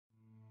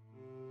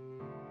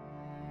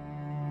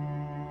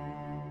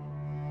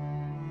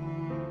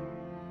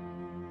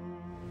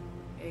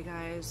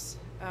guys,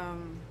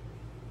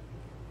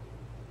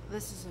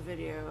 this is a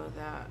video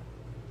that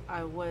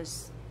I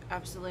was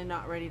absolutely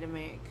not ready to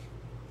make,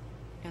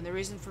 and the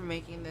reason for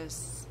making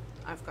this,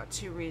 I've got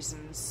two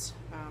reasons.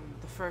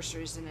 The first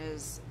reason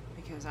is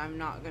because I am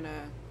not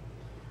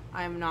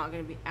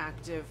gonna be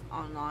active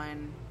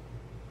online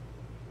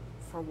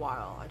for a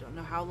while. I don't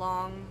know how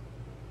long.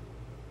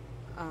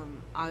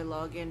 I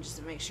log in just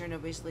to make sure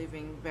nobody's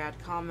leaving bad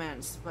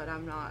comments, but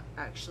I'm not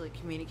actually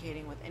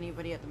communicating with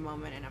anybody at the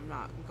moment, and I'm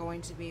not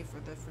going to be for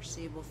the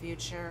foreseeable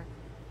future.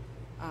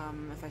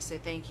 If I say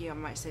thank you, I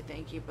might say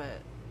thank you,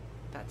 but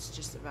that's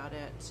just about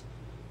it.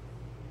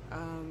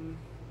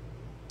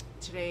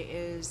 Today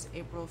is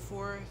April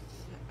 4th,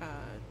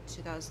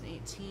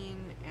 2018,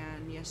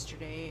 and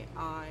yesterday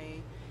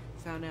I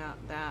found out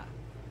that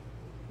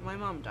my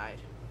mom died.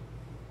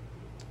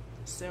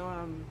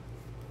 So,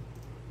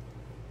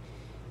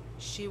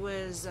 she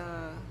was,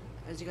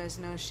 as you guys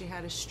know, she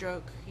had a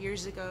stroke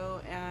years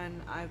ago,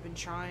 and I've been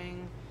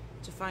trying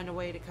to find a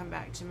way to come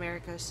back to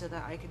America so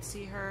that I could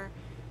see her,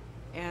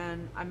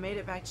 and I made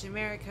it back to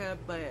America,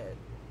 but,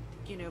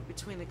 you know,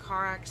 between the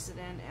car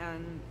accident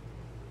and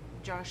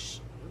Josh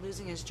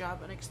losing his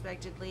job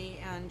unexpectedly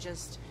and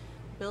just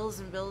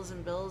bills and bills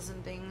and bills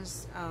and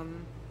things,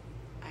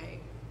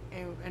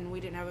 and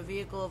we didn't have a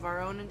vehicle of our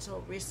own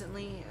until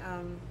recently.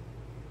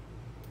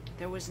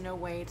 There was no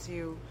way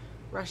to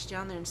rush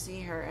down there and see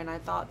her, and I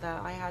thought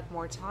that I had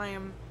more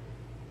time,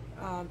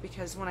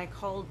 because when I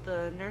called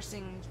the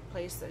nursing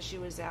place that she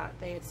was at,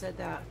 they had said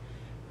that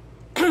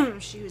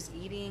she was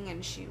eating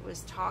and she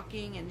was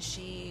talking and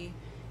she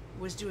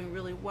was doing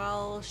really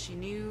well. She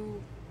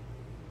knew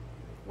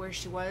where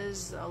she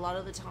was a lot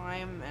of the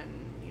time,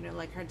 and you know,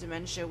 like, her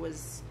dementia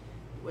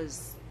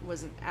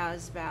wasn't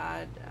as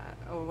bad,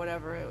 or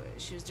whatever.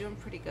 She was doing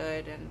pretty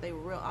good, and they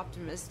were real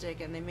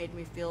optimistic, and they made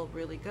me feel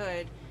really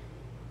good.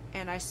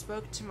 And I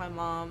spoke to my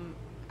mom.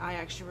 I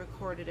actually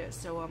recorded it,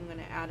 so I'm going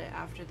to add it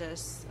after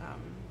this,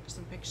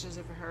 some pictures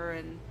of her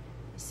and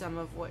some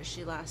of what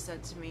she last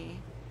said to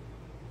me.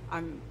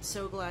 I'm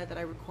so glad that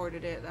I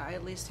recorded it, that I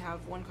at least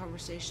have one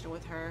conversation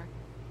with her.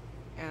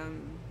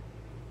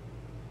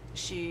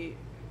 She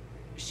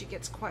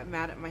gets quite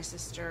mad at my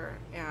sister,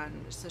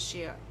 and so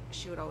she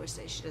would always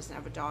say she doesn't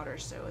have a daughter.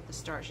 So at the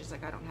start she's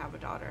like, I don't have a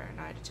daughter, and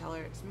I had to tell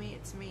her, it's me.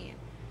 And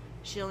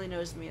she only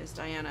knows me as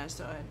Diana,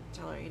 so I'd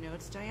tell her, you know,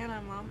 it's Diana,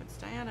 Mom, it's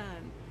Diana.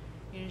 And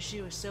you know, she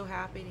was so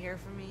happy to hear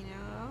from me. You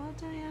know, oh,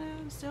 Diana,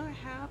 I'm so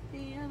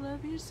happy, I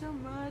love you so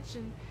much.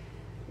 And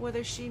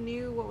whether she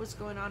knew what was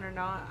going on or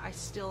not, I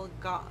still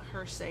got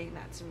her saying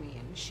that to me,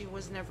 and she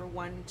was never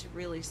one to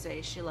really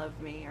say she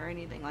loved me or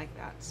anything like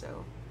that.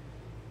 So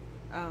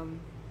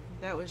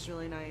that was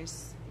really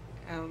nice.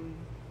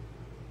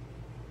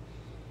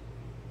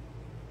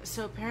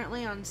 So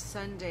apparently on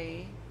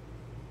Sunday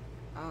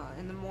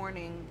in the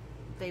morning,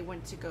 they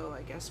went to go,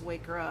 I guess,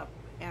 wake her up,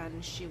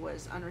 and she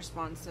was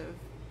unresponsive.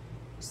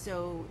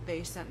 So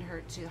they sent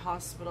her to the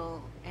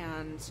hospital,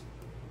 and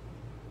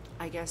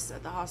I guess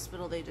at the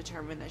hospital they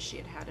determined that she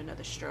had had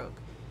another stroke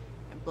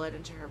and bled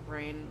into her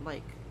brain,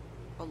 like,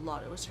 a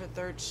lot. It was her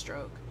third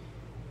stroke.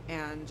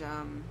 And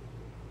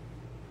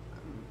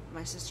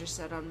my sister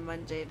said on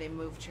Monday they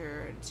moved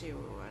her to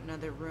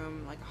another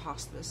room, like a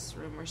hospice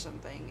room or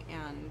something,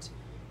 and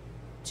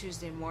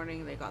Tuesday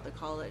morning they got the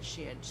call that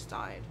she had just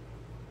died.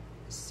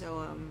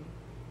 So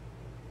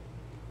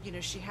you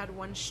know, she had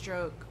one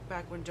stroke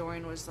back when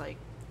Dorian was like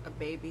a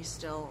baby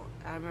still.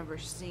 I remember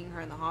seeing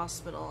her in the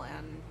hospital,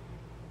 and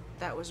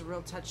that was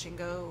real touch and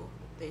go.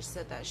 They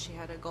said that she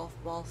had a golf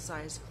ball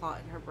sized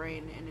clot in her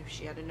brain, and if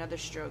she had another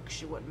stroke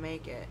she wouldn't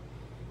make it.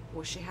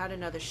 Well, she had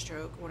another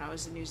stroke when I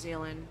was in New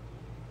Zealand,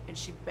 and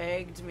she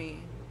begged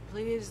me,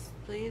 please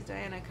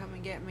Diana, come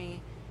and get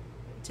me,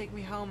 take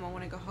me home, I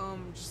want to go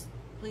home, just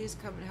please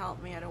come and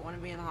help me, I don't want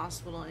to be in the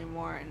hospital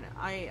anymore. And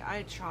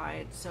I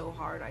tried so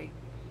hard.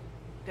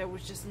 There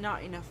was just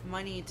not enough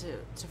money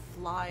to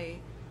fly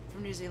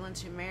from New Zealand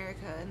to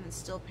America and then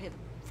still pay the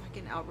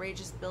fucking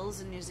outrageous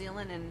bills in New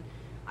Zealand, and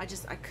I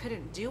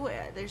couldn't do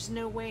it. There's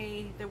no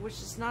way. There was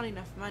just not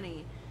enough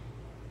money,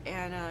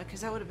 and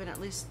because that would have been at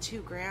least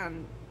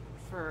 $2,000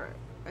 for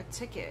a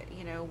ticket,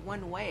 you know,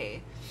 one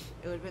way.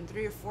 It would have been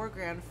 $3,000 or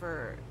 $4,000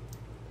 for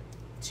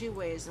two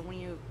ways, and when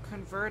you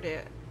convert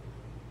it,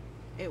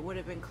 it would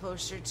have been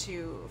closer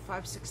to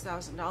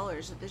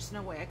 $5,000–6,000. There's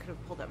no way I could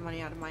have pulled that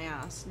money out of my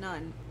ass,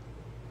 none.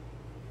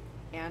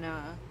 And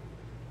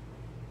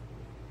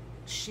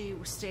she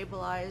was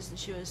stabilized and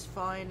she was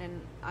fine,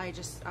 and I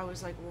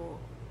was like, well,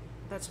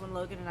 that's when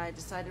Logan and I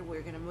decided we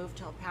were going to move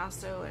to El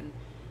Paso, and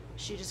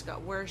she just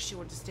got worse. She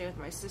went to stay with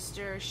my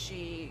sister.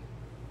 She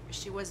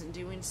wasn't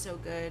doing so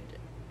good.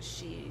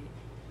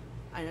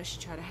 I know she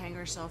tried to hang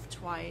herself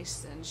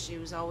twice, and she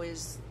was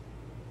always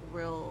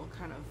real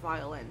kind of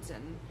violent,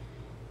 and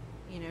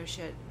you know,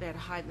 they had to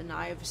hide the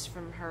knives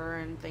from her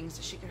and things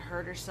that she could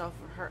hurt herself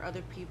or hurt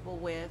other people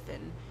with,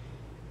 and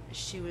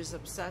she was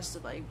obsessed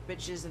with like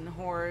bitches and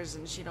whores,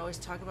 and she'd always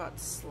talk about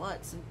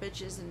sluts and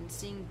bitches and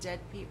seeing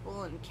dead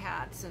people and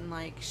cats, and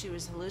like she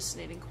was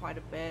hallucinating quite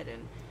a bit,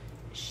 and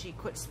she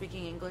quit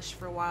speaking English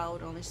for a while,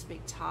 would only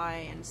speak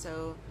Thai, and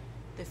so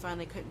they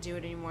finally couldn't do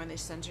it anymore, and they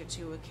sent her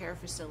to a care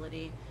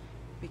facility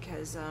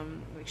because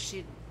like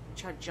she'd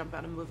try to jump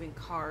out of moving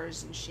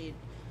cars, and she'd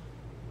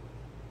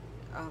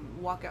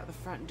walk out the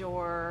front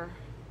door.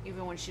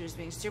 Even when she was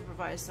being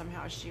supervised,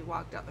 somehow she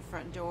walked out the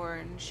front door,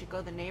 and she'd go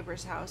to the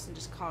neighbor's house and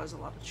just cause a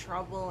lot of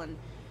trouble, and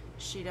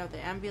she'd have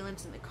the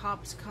ambulance and the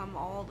cops come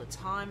all the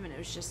time, and it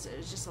was just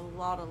a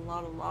lot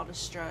of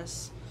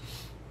stress.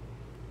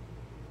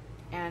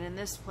 And in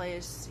this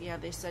place, yeah,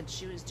 they said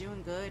she was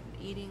doing good,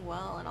 eating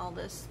well, and all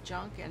this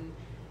junk. And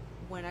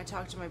when I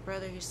talked to my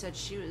brother, he said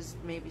she was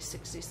maybe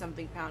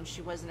 60-something pounds.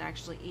 She wasn't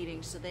actually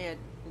eating, so they had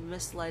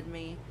misled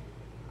me.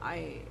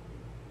 I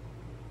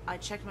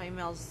checked my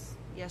emails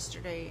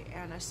yesterday,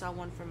 and I saw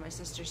one from my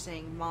sister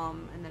saying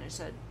Mom, and then it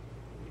said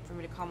for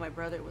me to call my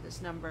brother with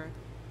his number,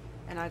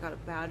 and I got a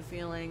bad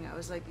feeling. I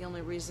was like, the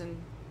only reason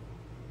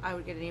I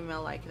would get an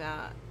email like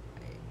that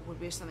would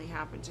be if something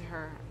happened to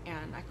her.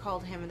 And I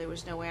called him, and there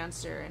was no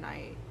answer, and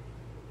I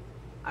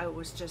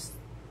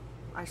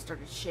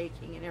started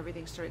shaking, and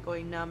everything started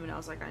going numb, and I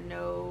was like, I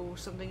know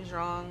something's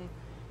wrong.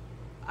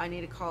 I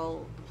need to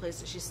call the place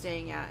that she's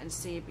staying at and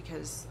see,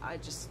 because I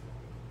just,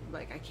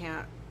 like, I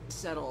can't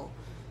settle.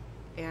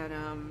 And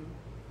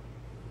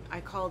I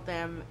called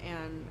them,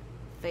 and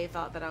they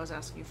thought that I was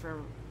asking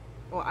for,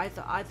 well, I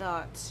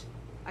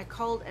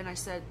called and I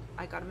said,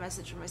 I got a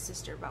message from my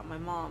sister about my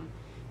mom,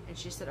 and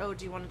she said, oh,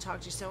 do you want to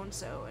talk to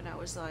so-and-so? And I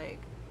was like,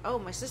 oh,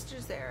 my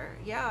sister's there.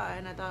 Yeah.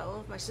 And I thought,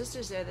 well, if my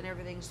sister's there, then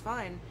everything's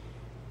fine.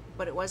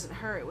 But it wasn't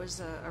her, it was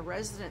a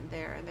resident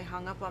there, and they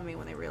hung up on me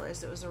when they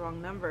realized it was the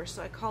wrong number.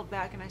 So I called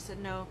back and I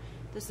said, no,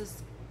 this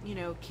is,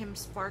 Kim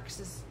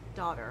Sparks'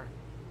 daughter.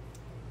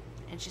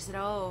 And she said,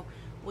 oh,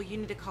 well, you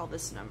need to call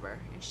this number.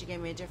 And she gave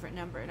me a different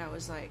number, and I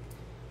was like,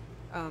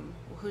 well,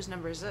 whose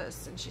number is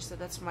this? And she said,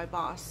 that's my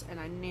boss. And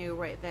I knew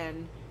right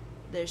then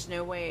there's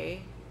no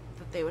way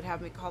that they would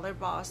have me call their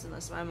boss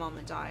unless my mom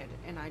had died.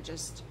 And I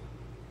just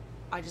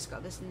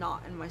got this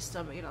knot in my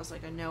stomach, and I was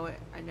like, I know it,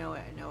 I know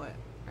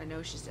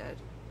she's dead.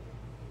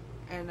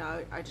 And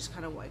I just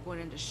kind of like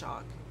went into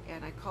shock,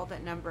 and I called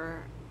that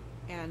number,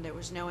 and there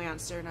was no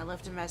answer, and I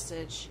left a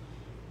message.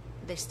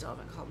 They still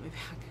haven't called me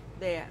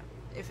back.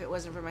 If it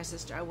wasn't for my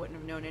sister, I wouldn't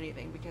have known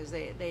anything, because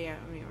they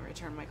haven't even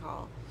returned my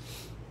call.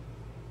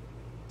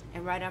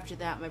 And right after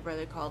that, my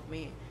brother called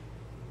me,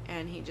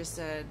 and he just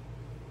said,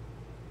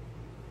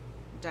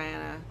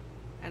 Diana,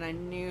 and I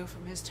knew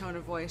from his tone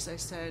of voice. I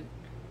said,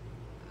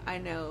 I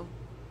know.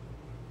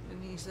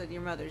 And he said,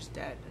 your mother's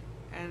dead,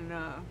 and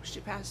she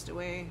passed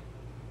away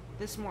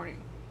this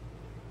morning.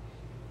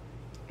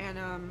 And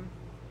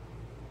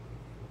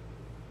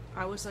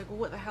I was like, well,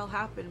 what the hell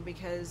happened?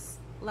 Because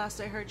last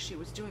I heard, she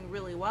was doing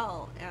really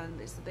well, and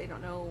they said they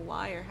don't know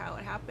why or how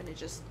it happened. It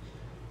just,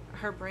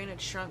 her brain had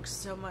shrunk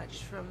so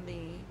much from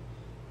the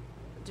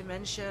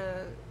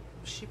dementia.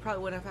 She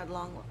probably wouldn't have had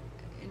long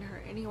in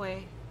her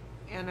anyway.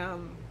 And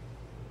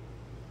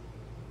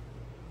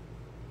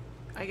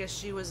I guess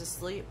she was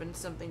asleep, and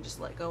something just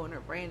let go in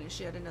her brain, and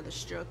she had another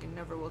stroke and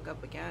never woke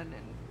up again.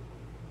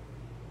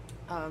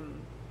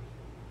 And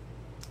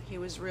he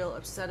was real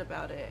upset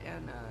about it,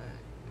 and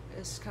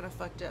it's kind of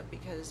fucked up,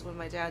 because when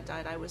my dad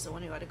died, I was the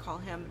one who had to call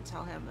him and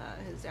tell him that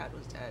his dad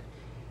was dead,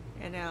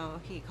 and now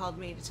he called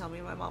me to tell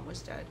me my mom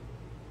was dead.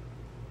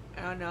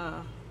 And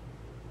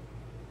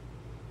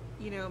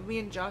me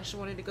and Josh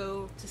wanted to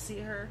go to see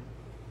her,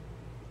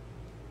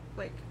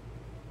 like,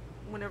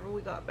 whenever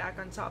we got back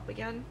on top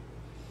again,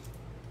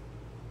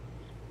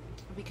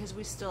 because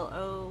we still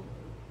owe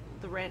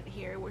the rent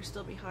here. We're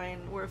still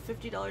behind. We're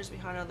 $50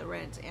 behind on the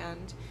rent,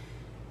 and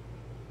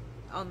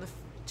on the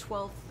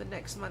 12th, the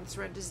next month's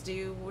rent is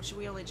due, which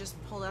we only just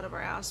pulled out of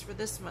our ass for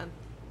this month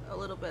a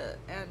little bit.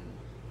 And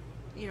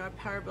our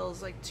power bill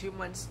is like 2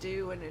 months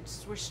due, and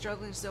we're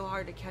struggling so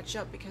hard to catch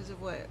up because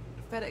of what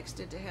FedEx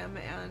did to him,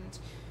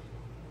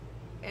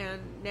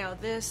 and now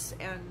this,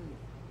 and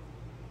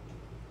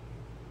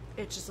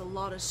it's just a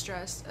lot of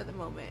stress at the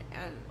moment,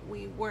 and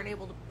we weren't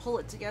able to pull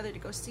it together to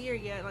go see her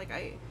yet. Like,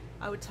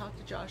 I would talk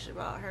to Josh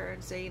about her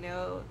and say,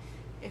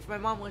 if my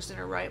mom was in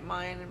her right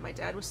mind and my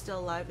dad was still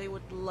alive, they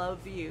would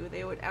love you.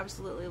 They would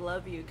absolutely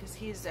love you, because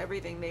he's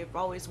everything they've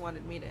always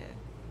wanted me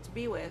to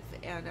be with.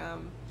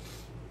 And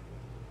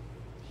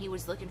he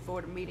was looking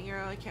forward to meeting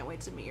her. I can't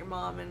wait to meet your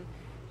mom. And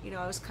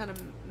I was kind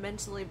of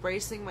mentally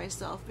bracing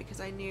myself, because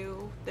I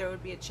knew there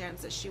would be a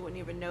chance that she wouldn't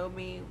even know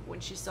me when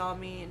she saw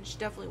me, and she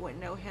definitely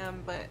wouldn't know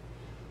him. But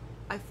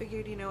I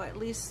figured, at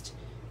least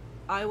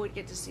I would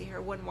get to see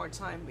her one more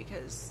time,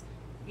 because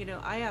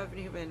I haven't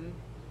even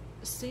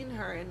seen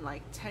her in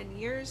like 10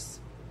 years.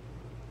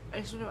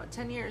 It's been about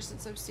 10 years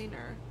since I've seen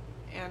her,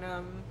 and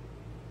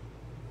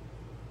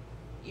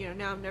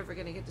now I'm never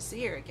gonna get to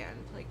see her again,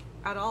 like,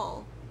 at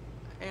all.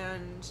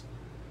 And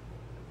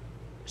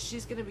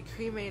she's gonna be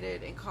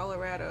cremated in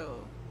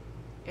Colorado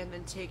and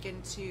then taken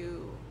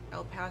to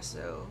El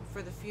Paso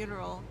for the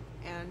funeral,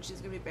 and she's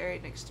gonna be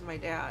buried next to my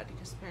dad,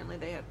 because apparently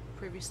they had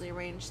previously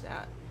arranged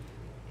that.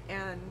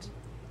 And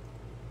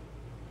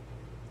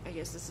I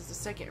guess this is the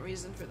second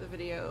reason for the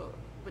video.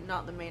 but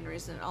not the main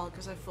reason at all,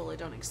 because I fully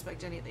don't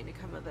expect anything to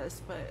come of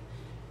this. But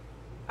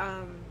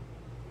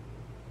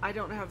I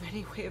don't have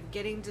any way of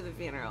getting to the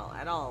funeral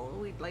at all.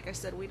 Like I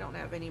said, we don't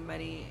have any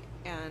money,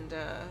 and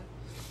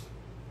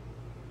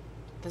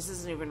this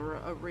isn't even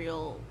a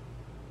real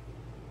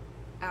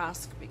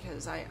ask,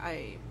 because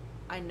I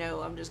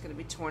know I'm just going to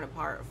be torn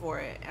apart for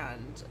it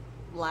and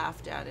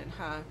laughed at, and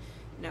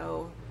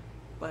no,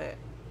 but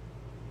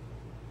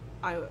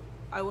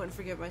I wouldn't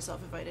forgive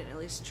myself if I didn't at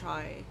least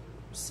try.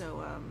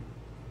 So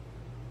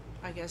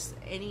I guess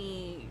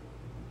any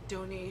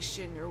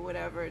donation or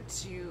whatever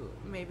to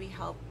maybe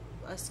help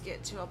us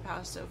get to El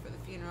Paso for the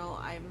funeral.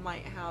 I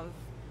might have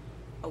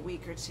a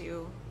week or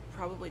two,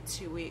 probably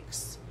 2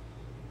 weeks,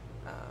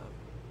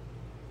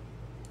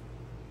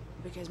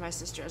 because my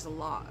sister has a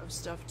lot of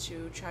stuff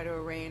to try to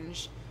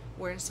arrange.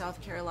 We're in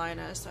South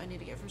Carolina, so I need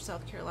to get from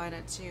South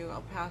Carolina to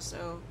El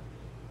Paso,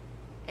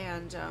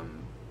 and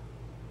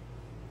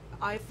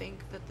I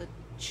think that the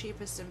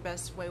cheapest and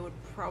best way would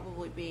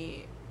probably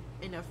be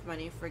enough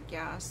money for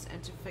gas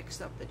and to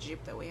fix up the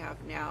Jeep that we have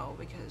now,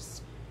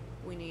 because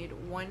we need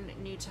one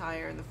new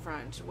tire in the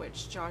front,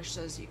 which Josh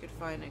says you could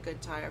find a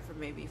good tire for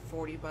maybe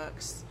 40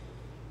 bucks.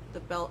 The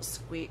belt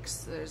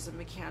squeaks. There's a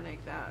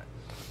mechanic that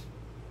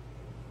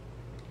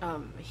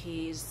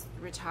he's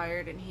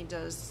retired, and he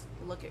does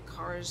look at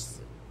cars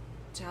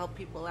to help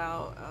people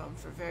out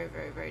for very,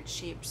 very, very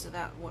cheap, so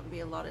that wouldn't be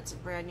a lot. It's a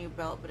brand new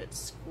belt, but it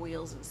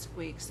squeals and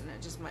squeaks, and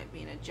it just might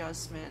be an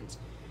adjustment.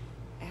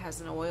 It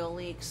has an oil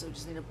leak, so we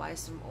just need to buy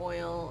some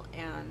oil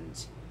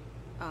and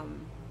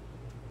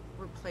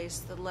replace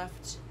the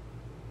left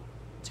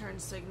turn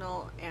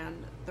signal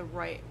and the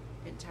right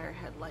entire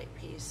headlight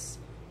piece.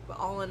 But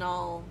all in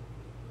all,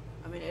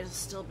 I mean, it'll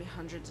still be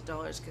hundreds of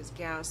dollars, because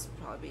gas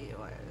would probably be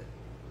what,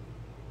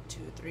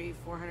 $200, $300,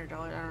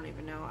 $400. I don't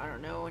even know. I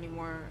don't know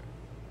anymore.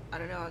 I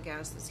don't know how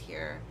gas is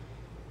here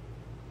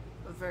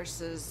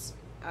versus,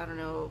 I don't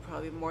know,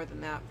 probably more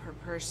than that per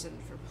person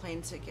for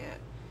plane ticket.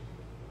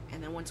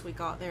 And then once we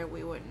got there,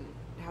 we wouldn't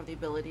have the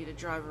ability to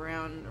drive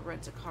around,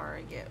 rent a car,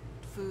 and get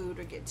food,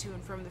 or get to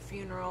and from the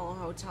funeral,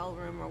 hotel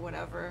room, or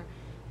whatever.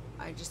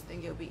 I just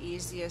think it would be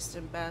easiest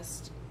and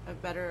best, a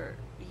better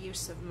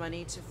use of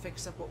money to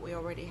fix up what we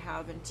already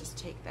have and just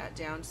take that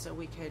down, so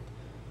we could,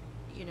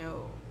 you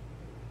know,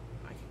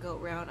 I could go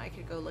around, I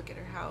could go look at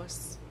her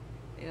house,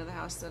 you know, the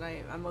house that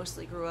I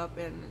mostly grew up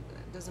in.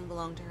 It doesn't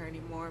belong to her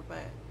anymore,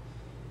 but,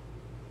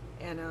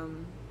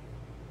 and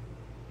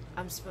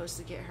I'm supposed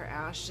to get her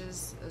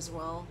ashes as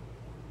well.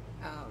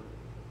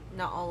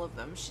 Not all of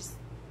them. She's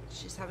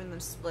having them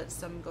split.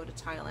 Some go to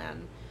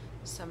Thailand.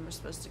 Some are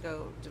supposed to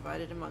go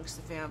divided amongst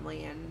the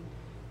family and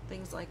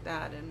things like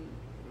that. And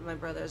my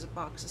brother has a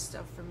box of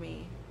stuff for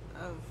me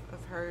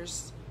of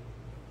hers.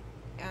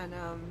 And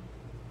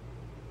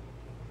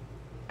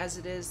as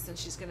it is, since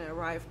she's going to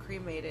arrive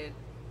cremated,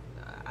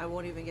 I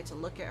won't even get to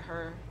look at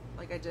her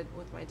like I did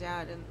with my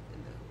dad in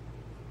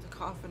the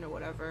coffin or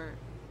whatever.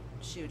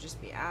 She would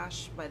just be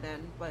ash by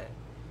then. But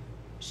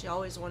she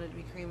always wanted to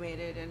be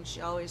cremated, and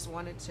she always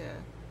wanted to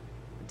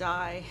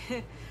die.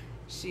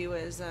 She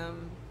was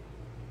in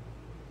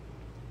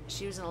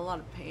a lot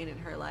of pain in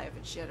her life,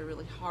 and she had a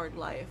really hard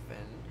life,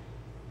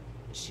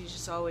 and she's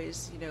just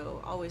always, you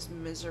know, always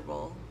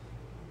miserable.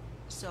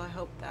 So I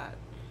hope that,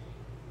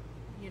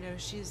 you know,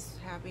 she's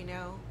happy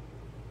now,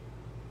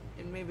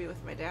 and maybe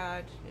with my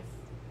dad, if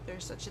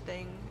there's such a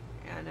thing.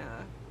 And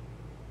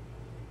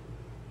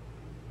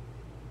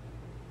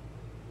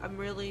I'm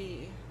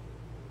really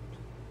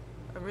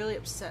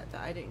upset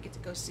that I didn't get to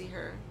go see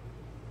her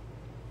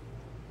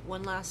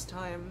one last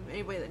time.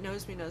 Anybody that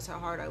knows me knows how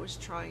hard I was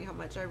trying, how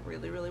much I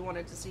really, really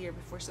wanted to see her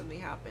before something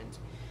happened.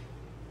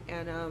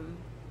 And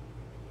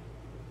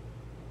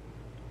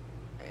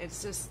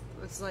it's just,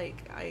 it's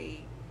like I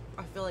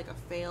feel like I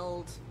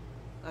failed.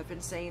 I've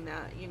been saying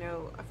that, you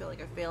know, I feel like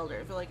I failed her.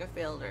 I feel like I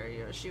failed her.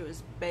 You know, she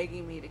was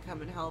begging me to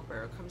come and help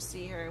her, come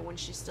see her, and when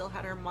she still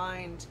had her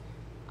mind,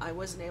 I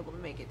wasn't able to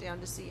make it down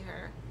to see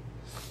her.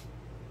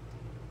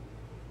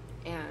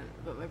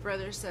 But my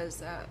brother says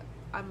that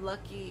I'm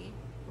lucky,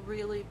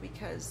 really,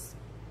 because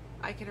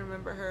I can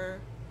remember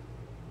her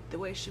the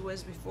way she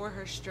was before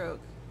her stroke,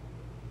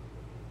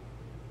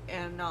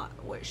 and not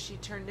what she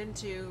turned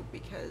into,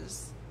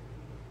 because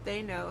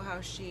they know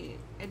how she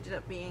ended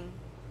up being.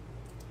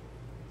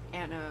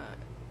 And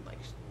like,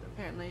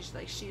 apparently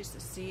she used to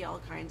see all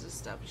kinds of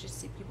stuff. She'd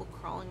see people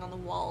crawling on the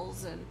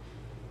walls, and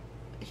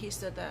he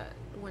said that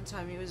one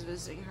time he was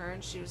visiting her,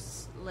 and she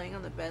was laying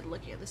on the bed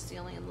looking at the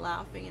ceiling and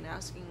laughing and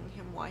asking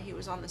him why he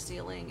was on the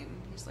ceiling, and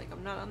he's like,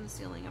 I'm not on the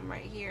ceiling, I'm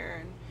right here.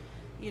 And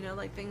you know,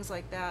 like things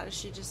like that.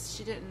 She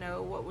didn't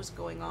know what was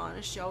going on,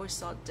 and she always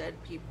saw dead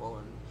people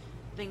and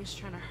things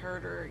trying to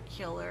hurt her and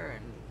kill her.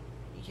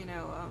 And you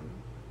know,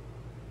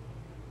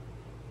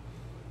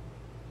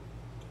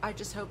 I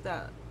just hope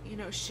that, you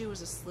know, she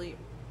was asleep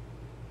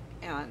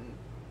and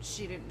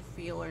she didn't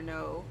feel or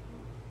know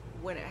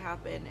when it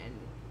happened,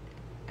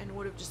 and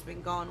would have just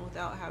been gone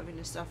without having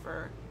to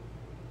suffer.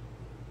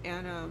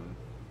 And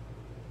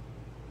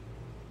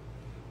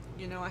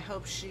you know, I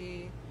hope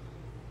she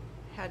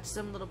had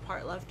some little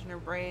part left in her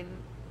brain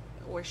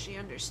where she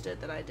understood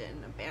that I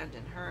didn't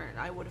abandon her, and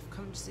I would have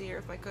come to see her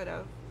if I could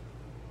have,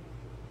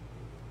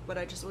 but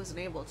I just wasn't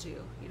able to,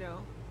 you know.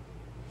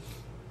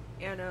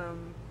 And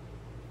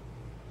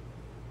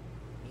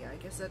yeah, I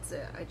guess that's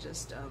it. I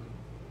just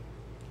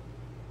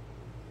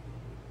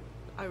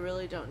I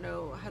really don't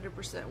know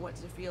 100% what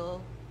to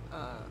feel.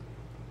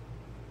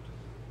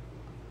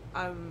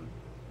 I'm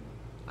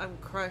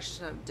crushed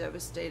and I'm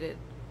devastated,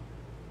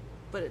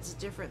 but it's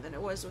different than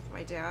it was with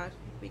my dad,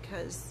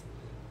 because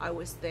I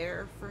was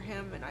there for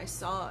him and I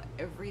saw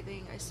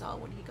everything. I saw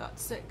when he got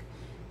sick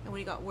and when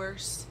he got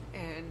worse,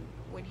 and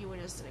when he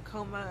went into a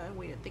coma and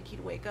we didn't think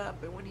he'd wake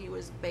up, and when he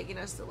was begging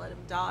us to let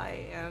him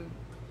die, and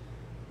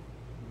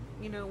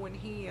you know, when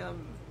he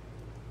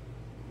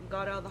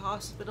got out of the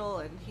hospital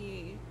and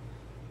he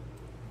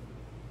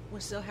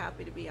was so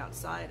happy to be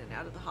outside and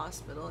out of the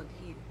hospital, and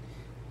he'd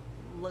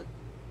look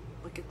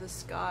at the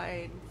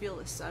sky and feel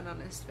the sun on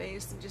his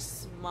face and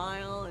just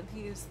smile, and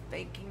he was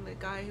thanking the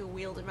guy who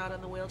wheeled him out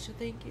on the wheelchair.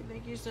 Thank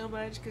you so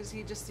much, because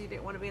he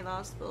didn't want to be in the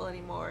hospital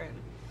anymore. And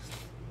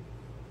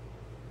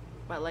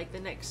but like the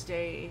next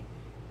day,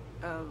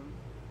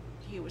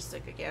 he was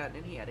sick again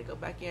and he had to go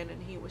back in,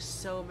 and he was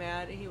so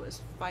mad and he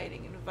was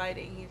fighting and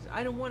fighting.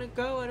 I don't want to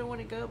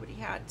go, but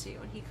he had to,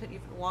 and he couldn't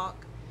even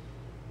walk.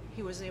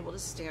 He wasn't able to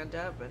stand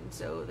up, and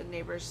so the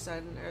neighbor's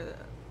son, or the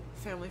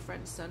family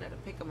friend's son, had to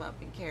pick him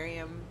up and carry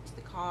him to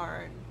the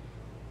car, and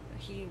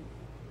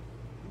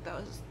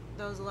that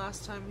was the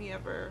last time he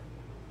ever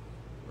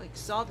like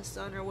saw the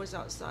sun or was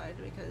outside,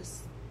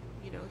 because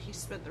you know, he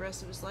spent the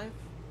rest of his life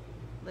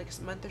like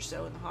a month or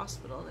so in the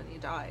hospital, and then he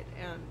died.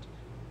 And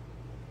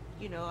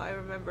you know, I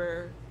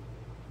remember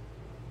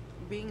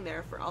being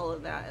there for all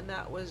of that, and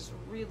that was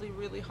really,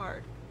 really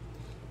hard.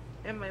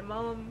 And my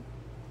mom,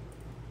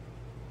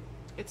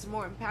 it's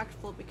more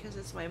impactful because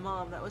it's my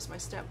mom. That was my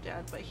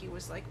stepdad, but he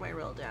was like my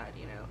real dad,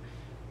 you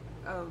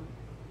know.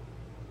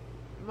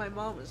 My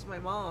mom is my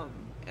mom,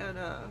 and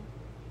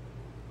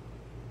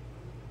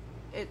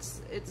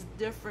it's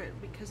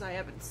different because I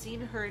haven't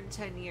seen her in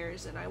 10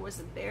 years, and I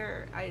wasn't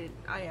there. I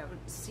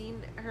haven't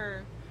seen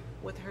her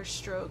with her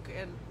stroke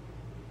and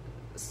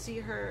see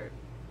her,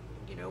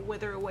 you know,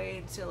 wither away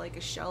into like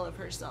a shell of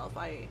herself.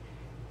 I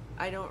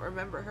don't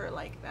remember her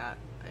like that,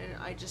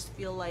 and I just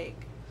feel like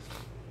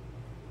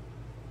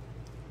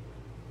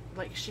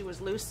she was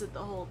lucid the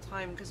whole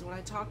time, because when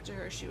I talked to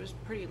her, she was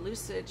pretty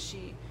lucid.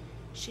 She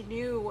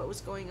knew what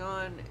was going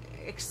on,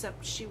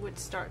 except she would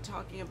start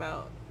talking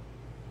about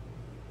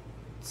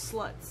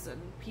sluts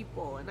and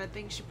people, and I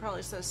think she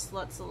probably says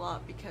sluts a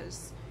lot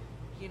because,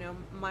 you know,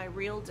 my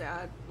real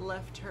dad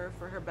left her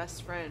for her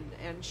best friend,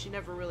 and she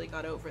never really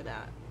got over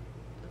that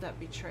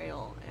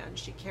betrayal, and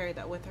she carried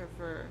that with her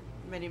for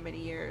many, many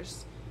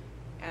years.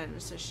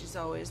 And so she's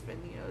always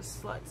been, you know,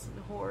 sluts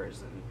and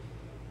whores, and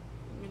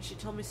she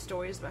told me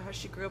stories about how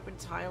she grew up in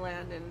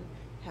Thailand and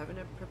having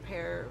to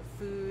prepare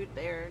food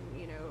there, and,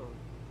 you know,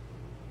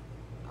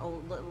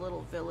 all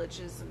little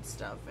villages and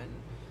stuff, and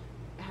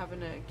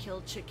having to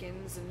kill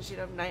chickens, and she'd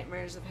have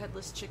nightmares of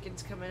headless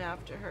chickens coming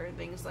after her and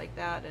things like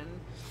that. And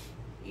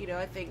you know,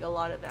 I think a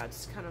lot of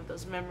that's kind of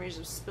those memories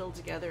have spilled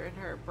together in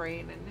her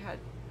brain and had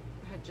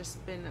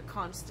just been a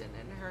constant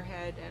in her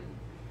head. And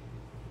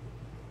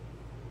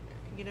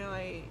you know,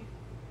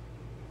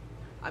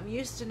 I'm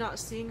used to not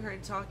seeing her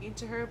and talking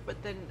to her,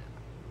 but then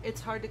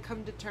it's hard to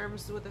come to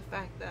terms with the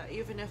fact that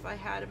even if I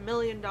had $1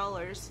 million,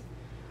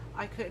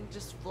 I couldn't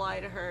just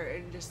fly to her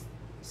and just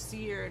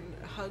see her and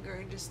hug her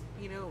and just,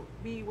 you know,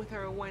 be with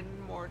her one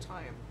more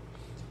time.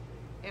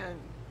 And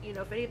you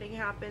know, if anything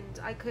happened,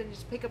 I couldn't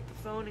just pick up the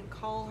phone and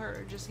call her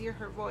and just hear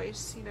her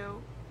voice, you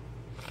know.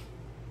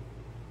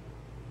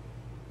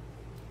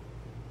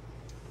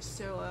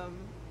 So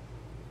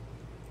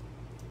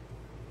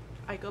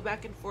I go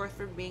back and forth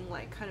from being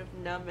like kind of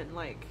numb and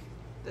like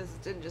this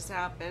didn't just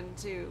happen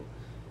to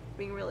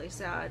being really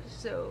sad.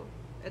 So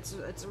it's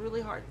a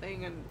really hard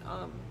thing, and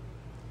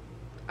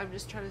I'm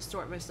just trying to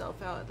sort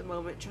myself out at the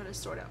moment, trying to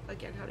sort out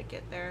again how to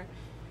get there.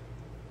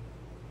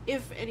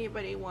 If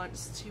anybody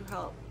wants to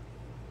help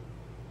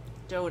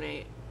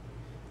donate,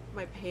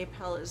 my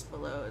PayPal is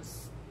below.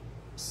 It's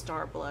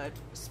Starblood,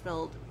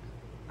 spelled,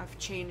 I've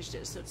changed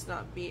it so it's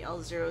not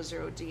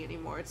BL00D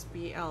anymore, it's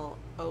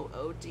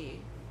BLOOD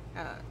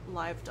at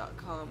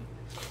live.com.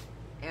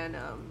 And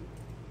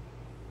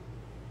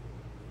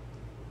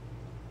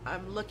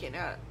I'm looking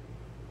at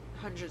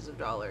hundreds of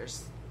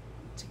dollars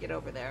to get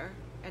over there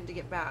and to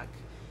get back.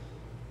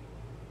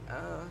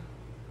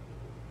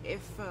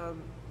 If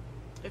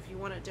you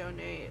want to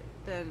donate,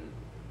 then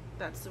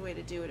that's the way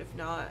to do it. If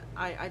not,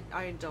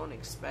 I don't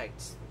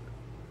expect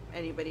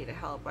anybody to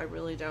help. I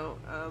really don't.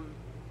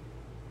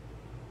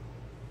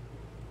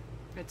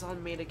 It's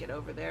on me to get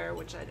over there,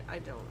 which I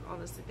don't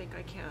honestly think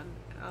I can.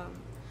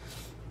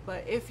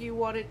 But if you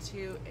wanted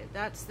to,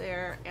 that's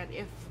there. And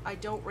if I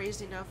don't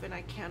raise enough and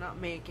I cannot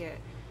make it,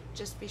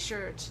 just be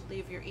sure to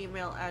leave your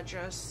email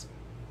address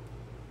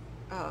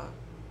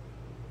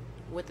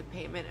with the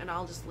payment, and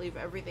I'll just leave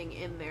everything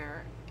in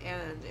there,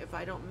 and if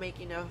I don't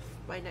make enough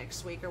by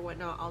next week or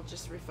whatnot, I'll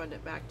just refund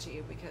it back to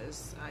you,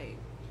 because I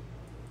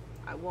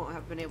won't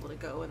have been able to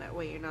go, and that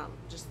way you're not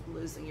just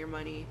losing your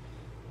money.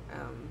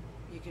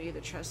 You can either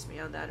trust me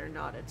on that or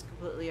not. It's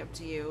completely up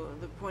to you.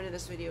 The point of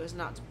this video is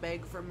not to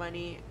beg for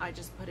money. I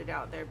just put it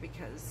out there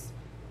because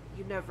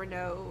you never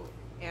know,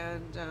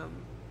 and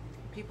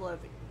people have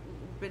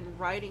been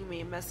writing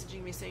me and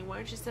messaging me saying, why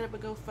don't you set up a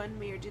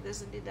GoFundMe or do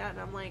this and do that, and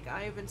I'm like,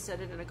 I even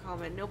said it in a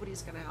comment,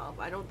 nobody's gonna help.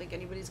 I don't think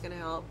anybody's gonna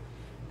help,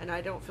 and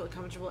I don't feel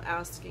comfortable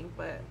asking,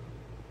 but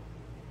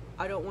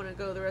I don't want to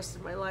go the rest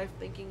of my life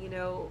thinking, you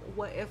know,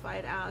 what if I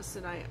had asked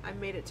and I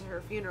made it to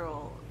her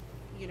funeral.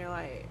 You know,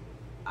 I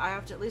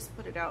have to at least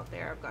put it out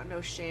there. I've got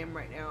no shame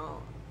right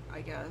now, I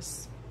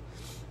guess,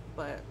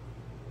 but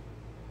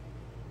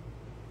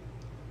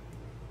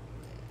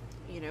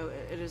you know,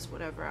 it is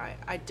whatever.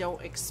 I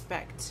don't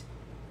expect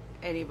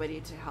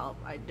anybody to help.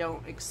 I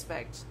don't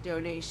expect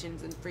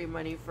donations and free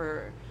money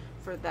for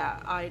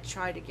that. I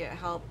tried to get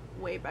help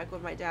way back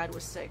when my dad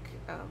was sick,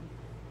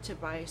 to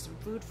buy some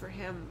food for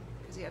him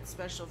because he had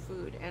special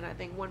food, and I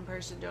think one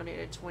person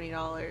donated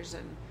 $20,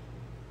 and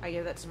I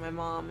gave that to my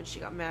mom, and she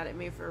got mad at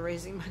me for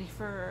raising money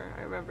for her.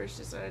 I remember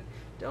she said,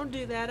 don't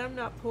do that, I'm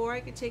not poor,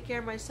 I can take care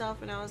of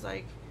myself, and I was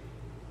like,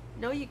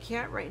 no you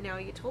can't right now,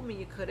 you told me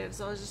you couldn't.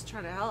 So I was just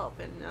trying to help,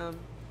 and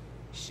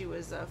she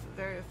was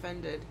very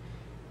offended,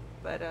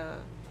 but I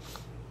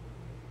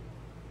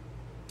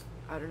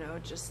don't know,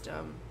 just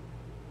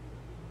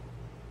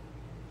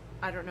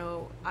I don't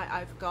know,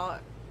 I've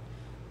got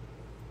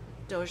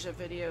Doja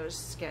videos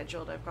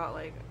scheduled. I've got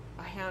like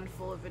a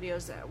handful of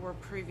videos that were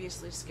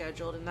previously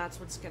scheduled, and that's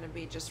what's going to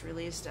be just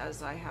released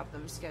as I have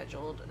them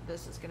scheduled.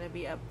 This is going to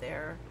be up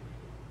there,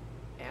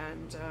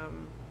 and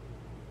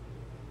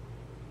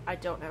I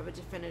don't have a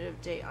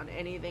definitive date on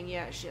anything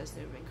yet. She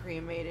hasn't even been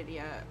cremated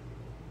yet,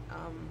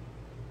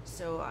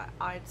 so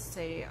I'd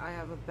say I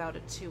have about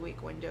a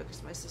 2-week window,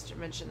 because my sister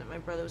mentioned that my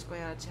brother was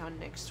going out of town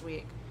next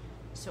week,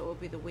 so it will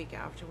be the week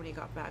after when he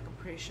got back. I'm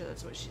pretty sure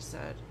that's what she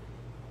said,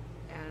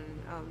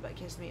 and that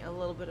gives me a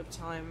little bit of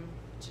time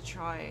to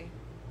try.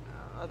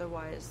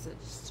 Otherwise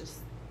it's just,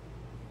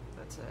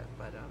 that's it.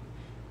 But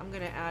I'm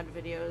gonna add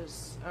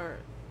videos, or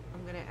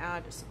I'm gonna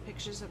add some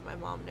pictures of my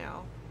mom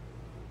now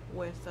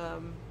with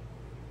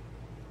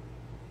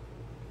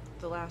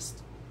the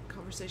last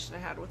conversation I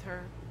had with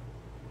her.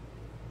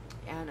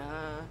 And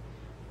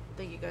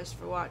thank you guys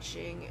for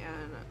watching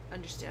and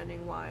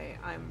understanding why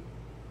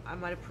I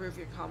might approve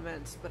your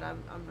comments, but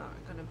I'm not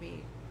gonna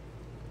be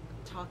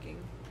talking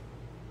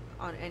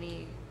on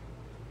any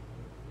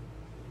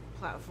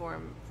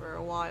platform for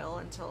a while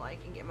until I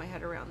can get my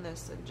head around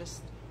this and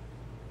just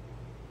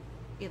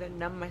either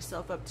numb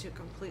myself up to it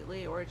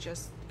completely or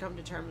just come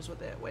to terms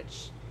with it,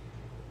 which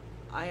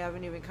I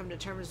haven't even come to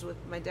terms with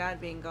my dad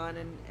being gone,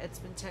 and it's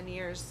been 10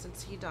 years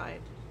since he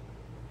died.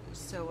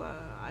 So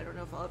I don't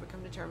know if I'll ever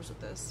come to terms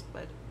with this,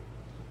 but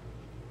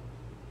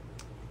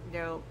you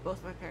know,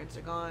 both my parents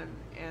are gone,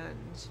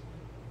 and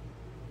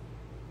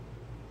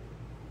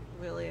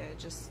really I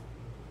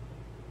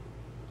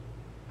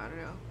don't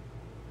know.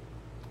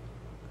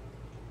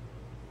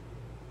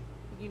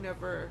 You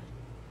never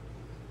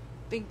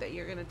think that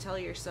you're gonna tell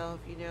yourself,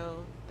 you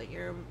know, that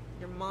your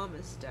mom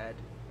is dead,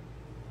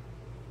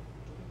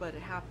 but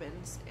it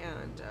happens,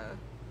 and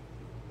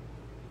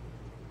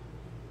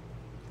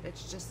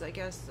it's just, I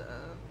guess,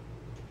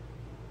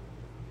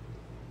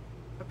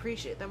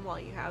 appreciate them while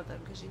you have them,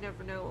 because you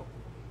never know,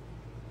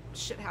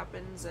 shit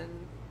happens,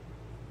 and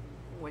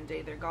one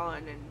day they're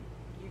gone, and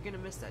you're gonna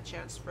miss that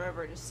chance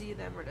forever to see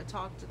them or to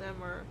talk to them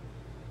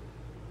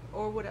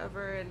or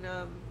whatever. And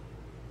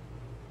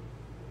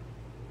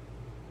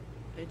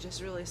it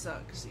just really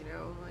sucks, you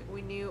know, like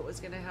we knew it was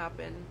gonna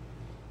happen,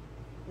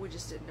 we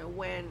just didn't know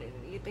when,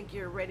 and you think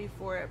you're ready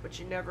for it, but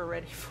you're never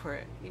ready for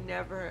it. You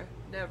never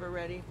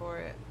ready for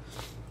it.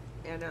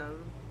 And I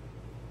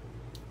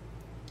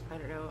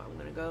don't know, I'm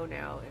gonna go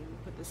now and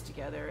put this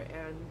together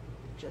and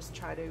just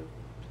try to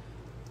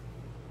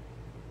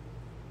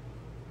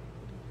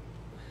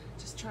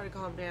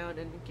calm down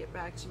and get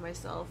back to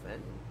myself,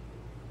 and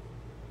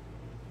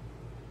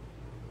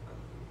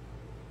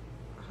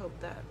I hope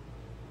that,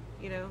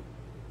 you know,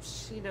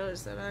 she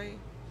knows that I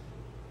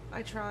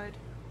tried.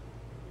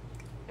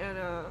 And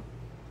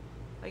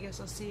I guess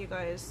I'll see you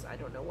guys, I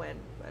don't know when,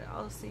 but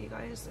I'll see you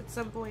guys at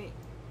some point,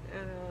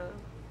 and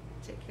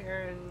take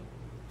care. And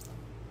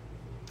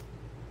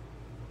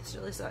this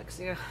really sucks,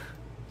 yeah.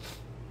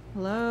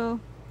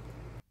 Hello?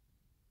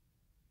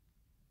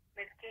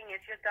 Miss King,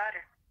 it's your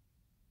daughter.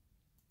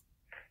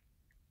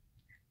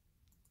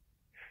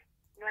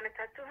 You want to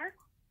talk to her?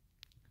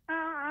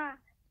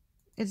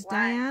 It's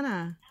Why?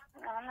 Diana. I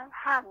don't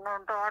have no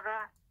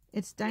daughter.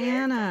 It's Yes,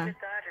 Diana. it's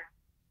your daughter.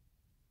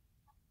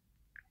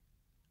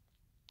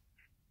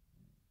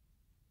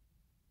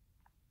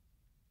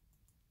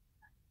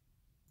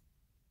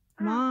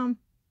 Mom.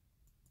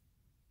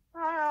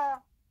 Hello.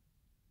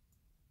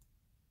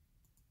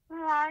 Who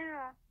are you?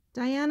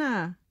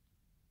 Diana.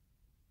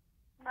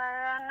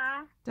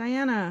 Diana.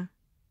 Diana.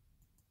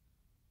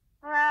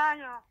 are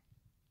you?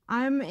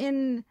 I'm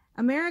in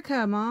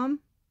America, Mom.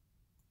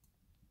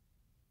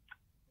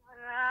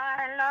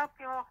 I love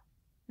you.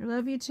 I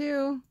love you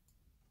too.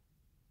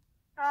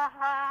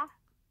 Uh-huh.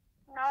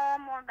 No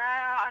more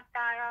I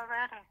die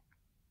already.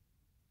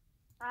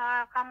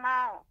 Come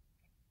out.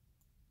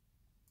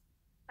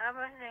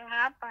 Everything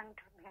happened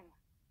to me.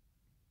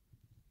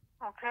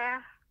 Okay?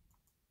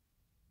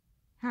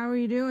 How are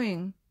you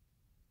doing?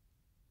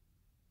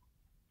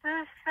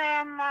 The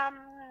same,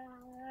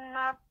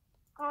 not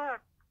good.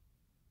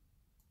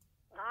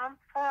 I'm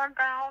fall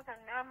down and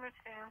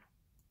everything.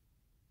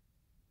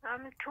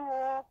 I'm too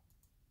old.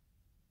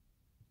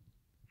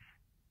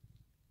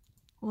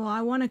 Well,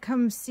 I want to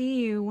come see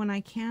you when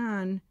I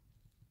can.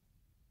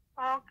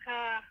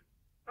 Okay.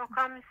 You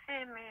come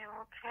see me,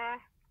 okay?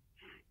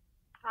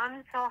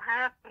 I'm so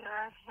happy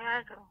I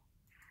hear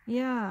you.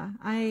 Yeah,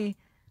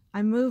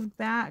 I moved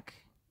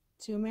back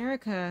to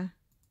America.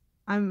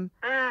 I'm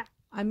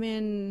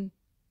in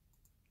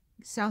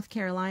South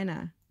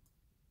Carolina.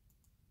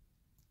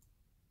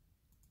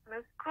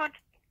 It's good.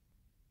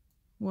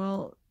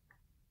 Well,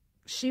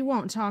 she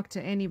won't talk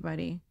to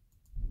anybody.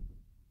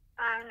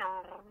 I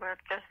know, but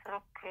that's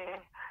okay.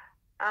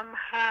 I'm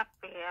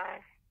happy I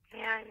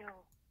hear you.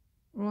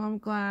 Well, I'm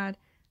glad.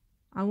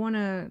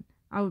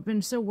 I've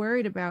been so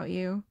worried about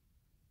you.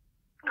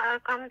 I'll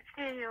come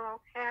see you,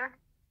 okay?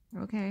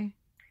 Okay.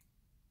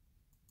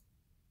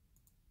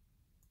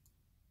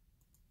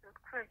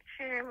 Because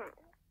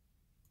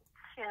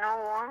she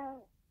don't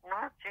want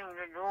nothing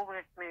to do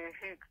with me.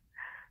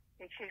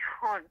 She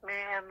hurt me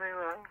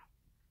everywhere.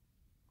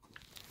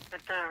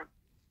 But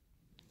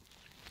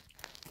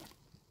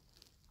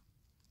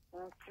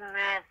she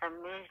mad at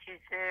me. She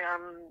said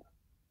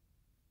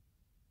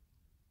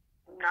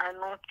I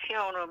not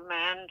kill a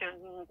man.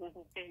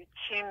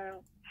 She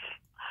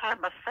have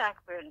a sex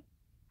with,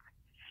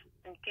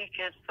 and she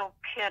gets so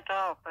pissed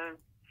off. And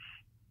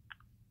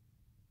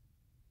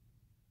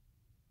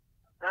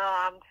oh,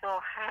 I'm so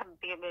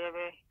happy,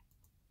 baby.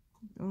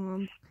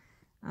 Oh,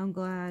 I'm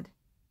glad.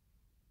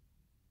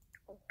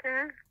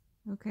 Okay.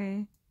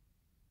 Okay.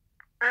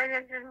 I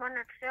just want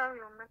to tell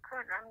you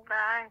because I'm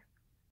dying.